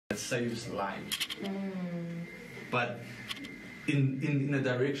saves lives. But in the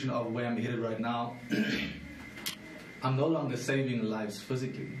direction of where I'm headed right now, I'm no longer saving lives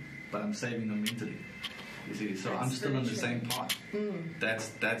physically, but I'm saving them mentally. You see, so I'm still on the same path.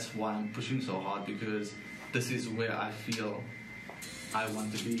 That's why I'm pushing so hard, because this is where I feel I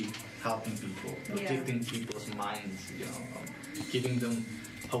want to be, helping people, protecting people's minds, you know, giving them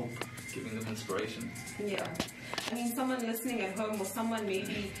hope, giving them inspiration. Yeah. I mean, someone listening at home, or someone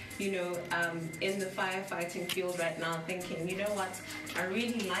maybe, you know, in the firefighting field right now thinking, you know what, I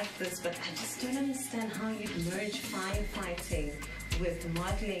really like this, but I just don't understand how you merge firefighting with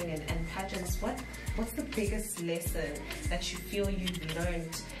modeling and pageants. What's the biggest lesson that you feel you've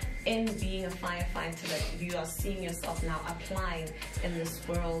learned in being a firefighter that you are seeing yourself now applying in this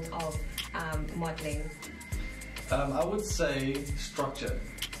world of modeling? I would say structure.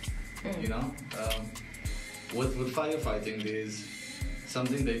 You know, with firefighting, there's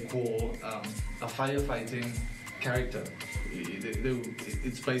something they call a firefighting character.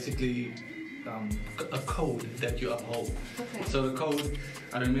 It's basically a code that you uphold. Okay. So the code,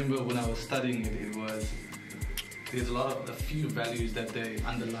 I remember when I was studying it, there's a few values that they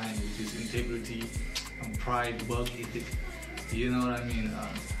underline, which is integrity, pride, work ethic. You know what I mean?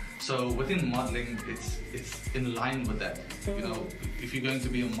 So within modeling, it's in line with that. You know, if you're going to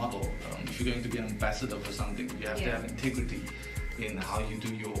be a model, if you're going to be an ambassador for something, you have to have integrity in how you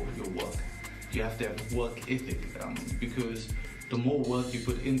do your work. You have to have work ethic, because the more work you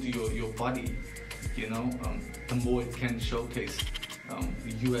put into your body, you know, the more it can showcase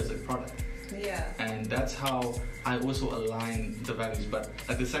you as a product. Yeah. And that's how I also align the values. But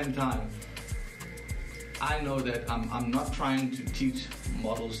at the same time, I know that I'm not trying to teach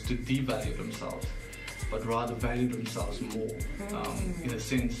models to devalue themselves, but rather value themselves more, in a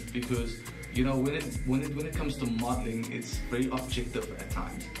sense, because, you know, when it comes to modeling, it's very objective at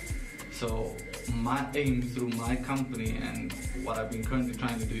times. So my aim through my company and what I've been currently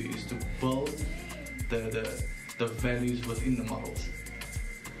trying to do is to build the values within the models,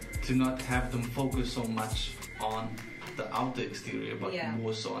 to not have them focus so much on the outer exterior, but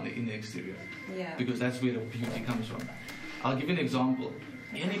more so on the inner exterior. Yeah. Because that's where the beauty comes from. I'll give you an example.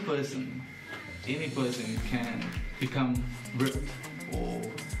 Any person can become ripped or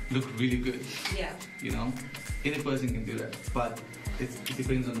look really good. Yeah. You know, any person can do that, but it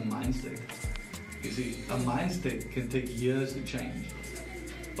depends on the mind state. You see, a mind state can take years to change,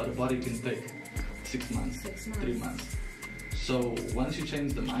 but a body can take 6 months, 3 months. So once you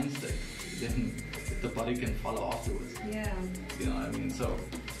change the mind state, then the body can follow afterwards. Yeah. You know what I mean? So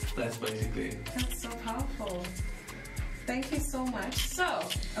that's basically it. That's so powerful. Thank you so much. So,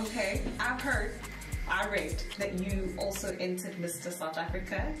 okay, I've heard, I read that you also entered Mr. South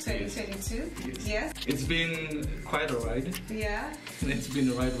Africa 2022. Yes. It's been quite a ride. Yeah. It's been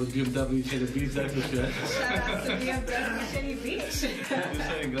a ride with BMW Shelly Beach, that's for sure. Shout out to BMW Shelly Beach. Just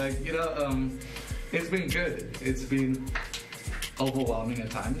saying, like, you know, it's been good. It's been overwhelming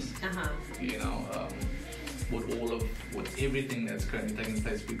at times. You know, with everything that's currently taking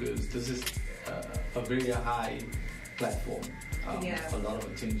place, because this is a very high platform. A lot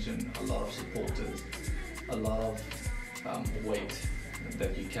of attention, a lot of supporters, a lot of weight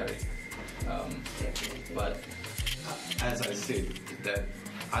that you carry. But as I said, that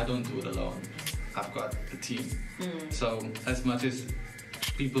I don't do it alone. I've got a team. So as much as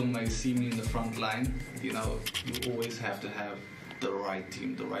people may see me in the front line, you know, you always have to have the right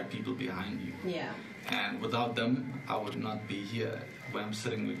team, the right people behind you. Yeah. And without them, I would not be here where I'm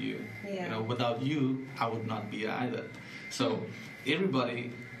sitting with you. Yeah. You know, without you, I would not be here either. So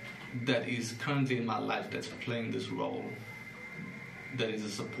everybody that is currently in my life that's playing this role, that is a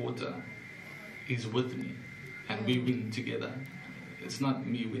supporter, is with me, and we win together. It's not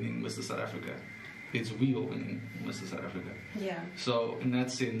me winning Mr. South Africa, it's we all winning Mr. South Africa. Yeah. So in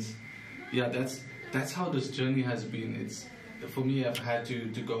that sense, yeah, that's how this journey has been. It's, for me, I've had to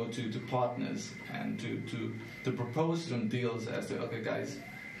go to partners and to propose some deals as to, okay guys,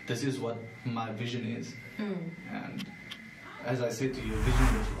 this is what my vision is. And as I said to you,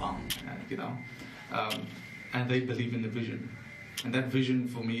 vision was wrong, you know, and they believe in the vision. And that vision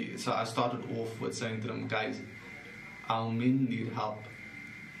for me, so I started off with saying to them, guys, our men need help,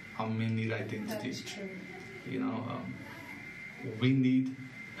 our men need identity. That's true. You know, we need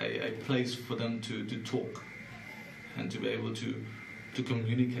a place for them to talk and to be able to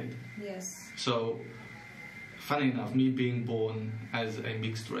communicate. Yes. So, funny enough, me being born as a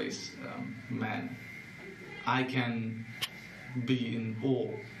mixed race man, I can be in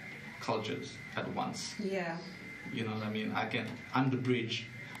all cultures at once. Yeah. You know what I mean? I'm the bridge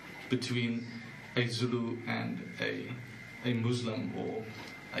between a Zulu and a Muslim, or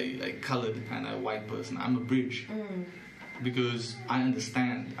a colored and a white person. I'm a bridge. Because I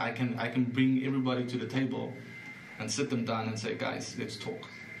understand. I can bring everybody to the table and sit them down and say, guys, let's talk.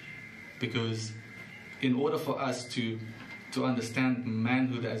 Because in order for us to understand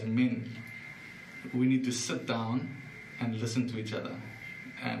manhood as men, we need to sit down and listen to each other.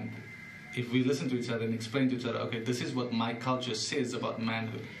 And if we listen to each other and explain to each other, okay, this is what my culture says about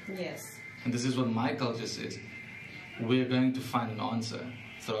manhood. Yes. And this is what my culture says. We're going to find an answer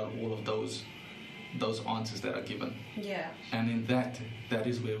throughout all of those answers that are given. Yeah. And in that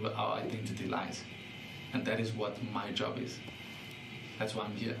is where our identity lies. And that is what my job is. That's why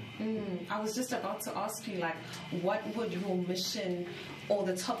I'm here. I was just about to ask you, like, what would your mission, or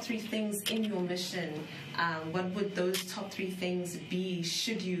the top 3 things in your mission, what would those top 3 things be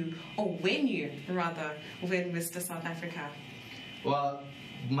should you, or when you, rather, win Mr. South Africa? Well,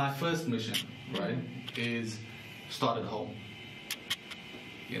 my first mission, right, is start at home.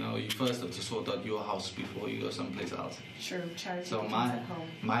 You know, you first have to sort out your house before you go someplace else. Sure, charity. So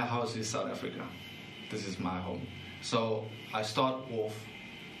my house is South Africa. This is my home. So I start off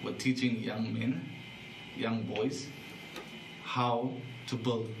with teaching young men, young boys, how to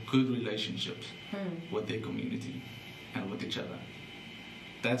build good relationships with their community and with each other.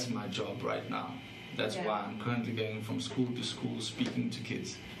 That's my job right now. That's why I'm currently going from school to school, speaking to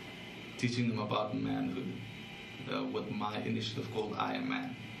kids, teaching them about manhood, with my initiative called I Am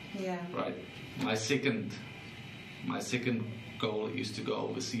Man. Yeah. Right. My second goal is to go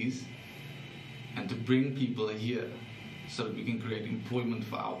overseas and to bring people here so that we can create employment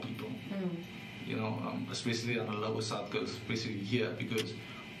for our people. You know, especially on the lower south coast, especially here, because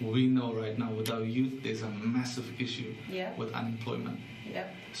we know right now with our youth there's a massive issue with unemployment.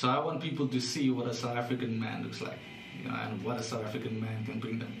 So I want people to see what a South African man looks like, you know, and what a South African man can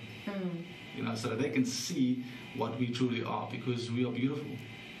bring them. You know, so that they can see what we truly are, because we are beautiful,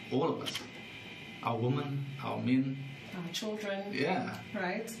 all of us, our women, our men, our children. Yeah.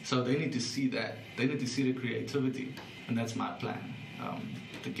 Right. So they need to see that. They need to see the creativity, and that's my plan,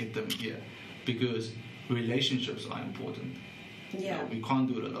 to get them here, because relationships are important. Yeah. You know, we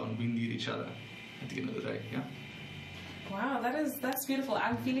can't do it alone. We need each other at the end of the day. Yeah. Wow, that's beautiful.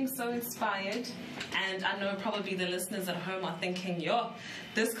 I'm feeling so inspired, and I know probably the listeners at home are thinking, yo,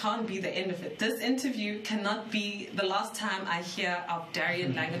 this can't be the end of it. This interview cannot be the last time I hear of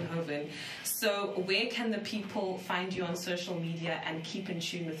Darion Langenhoven. So where can the people find you on social media and keep in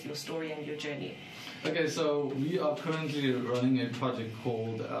tune with your story and your journey? Okay, so we are currently running a project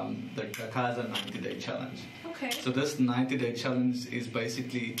called the Kakaza 90-Day Challenge. Okay. So this 90-day challenge is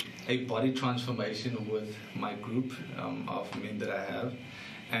basically a body transformation with my group of men that I have.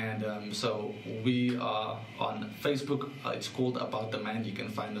 And so we are on Facebook. It's called About the Man. You can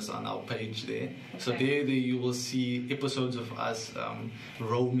find us on our page there. Okay. So there you will see episodes of us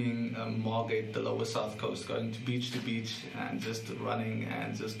roaming Margate, the lower south coast, going to beach and just running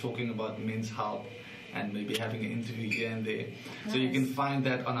and just talking about men's health, and maybe having an interview here and there. Nice. So you can find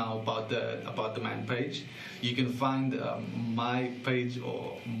that on our About the Man page. You can find my page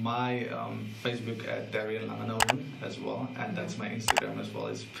or my Facebook at Darion Langenhoven as well, and that's my Instagram as well.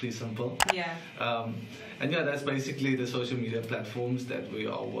 It's pretty simple. Yeah. And yeah, that's basically the social media platforms that we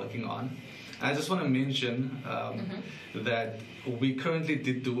are working on. I just want to mention that we currently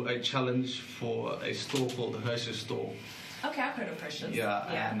did do a challenge for a store called Hershey's Store. Okay, I've heard of Hershey's.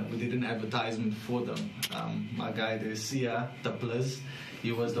 Yeah, and we did an advertisement for them. My guy there, Sia, the Bliss,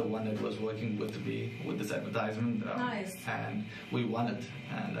 he was the one that was working with me with this advertisement. Nice. And we won it.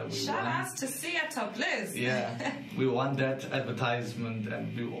 And we Shout out to Sia to Bliss. Yeah, we won that advertisement,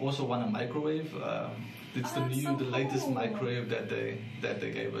 and we also won a microwave. It's the latest microwave that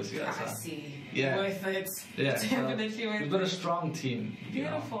they gave us. Yeah, I see. Yeah. Worth it. Yeah, definitely worth it. We've got a strong team.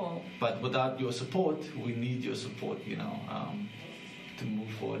 Beautiful. Know? But without your support, we need your support. To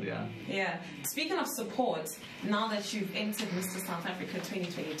move forward. Yeah. Yeah. Speaking of support, now that you've entered Mr. South Africa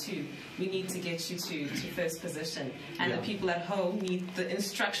 2022, we need to get you to first position, and the people at home need the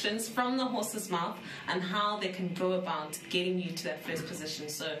instructions from the horse's mouth and how they can go about getting you to that first position.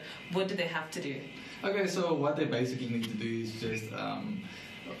 So, what do they have to do? Okay, so what they basically need to do is just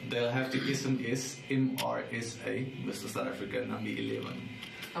they'll have to SMS MRSA, Mr. South Africa, number 11,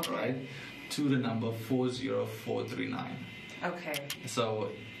 right, to the number 40439. Okay.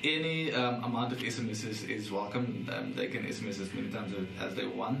 So any amount of SMSs is welcome. They can SMS as many times as they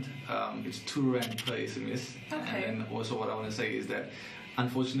want. It's R2 per SMS. Okay. And then also what I want to say is that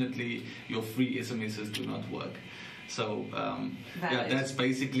unfortunately your free SMSs do not work. So that's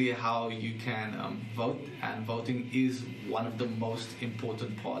basically how you can vote, and voting is one of the most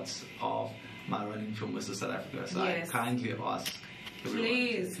important parts of my running for Mr. South Africa. So I kindly ask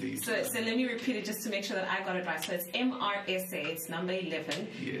Please. So let me repeat it just to make sure that I got it right. So it's MRSA, it's number 11,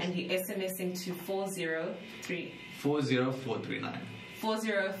 yes. And you SMSing to 40339.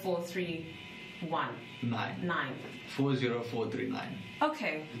 40431. 9. 40439.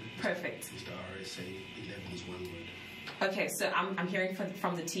 Okay, perfect. Mr. RSA 11 is one word. Okay, so I'm hearing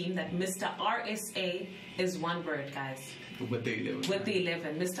from the team that Mr. RSA is one word, guys. With the 11. With the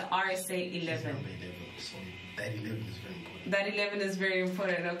 11. Mr. RSA 11. Number 11. So that 11 is very important. That 11 is very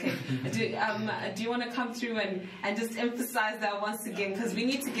important. Okay. Do you want to come through and just emphasize that once again? Because we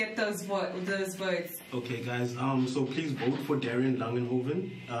need to get those votes. Okay, guys. So please vote for Darion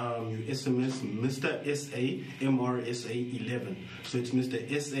Langenhoven. You SMS Mr. SA MRSA 11. So it's Mr.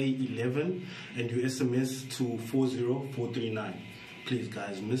 SA 11, and you SMS to 40439. Please,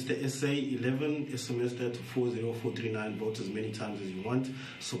 guys, Mr. SA 11, SMS that to 40439. Vote as many times as you want.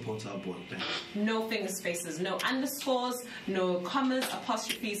 Support our board. Thanks. No finger spaces, no underscores, no commas,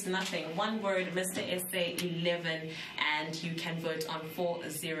 apostrophes, nothing. One word, Mr. SA 11, and you can vote on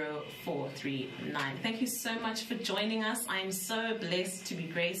 40439. Thank you so much for joining us. I am so blessed to be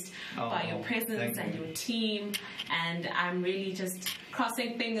graced by your presence and your team, and I'm really just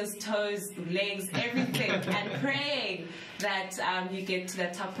crossing fingers, toes, legs, everything, and praying that you get to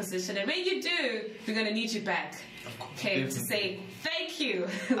that top position. And when you do, we're going to need you back. Okay, to say thank you.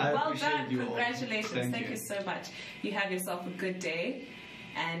 Well done. Congratulations. Thank you so much. You have yourself a good day,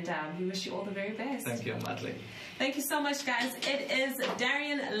 and we wish you all the very best. Thank you, Matley. Thank you so much, guys. It is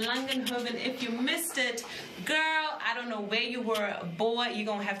Darion Langenhoven. If you missed it, girl, I don't know where you were, boy, you're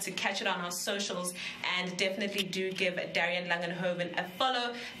going to have to catch it on our socials, and definitely do give Darion Langenhoven a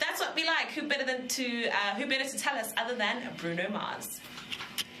follow. That's what we like. Who better to tell us other than Bruno Mars?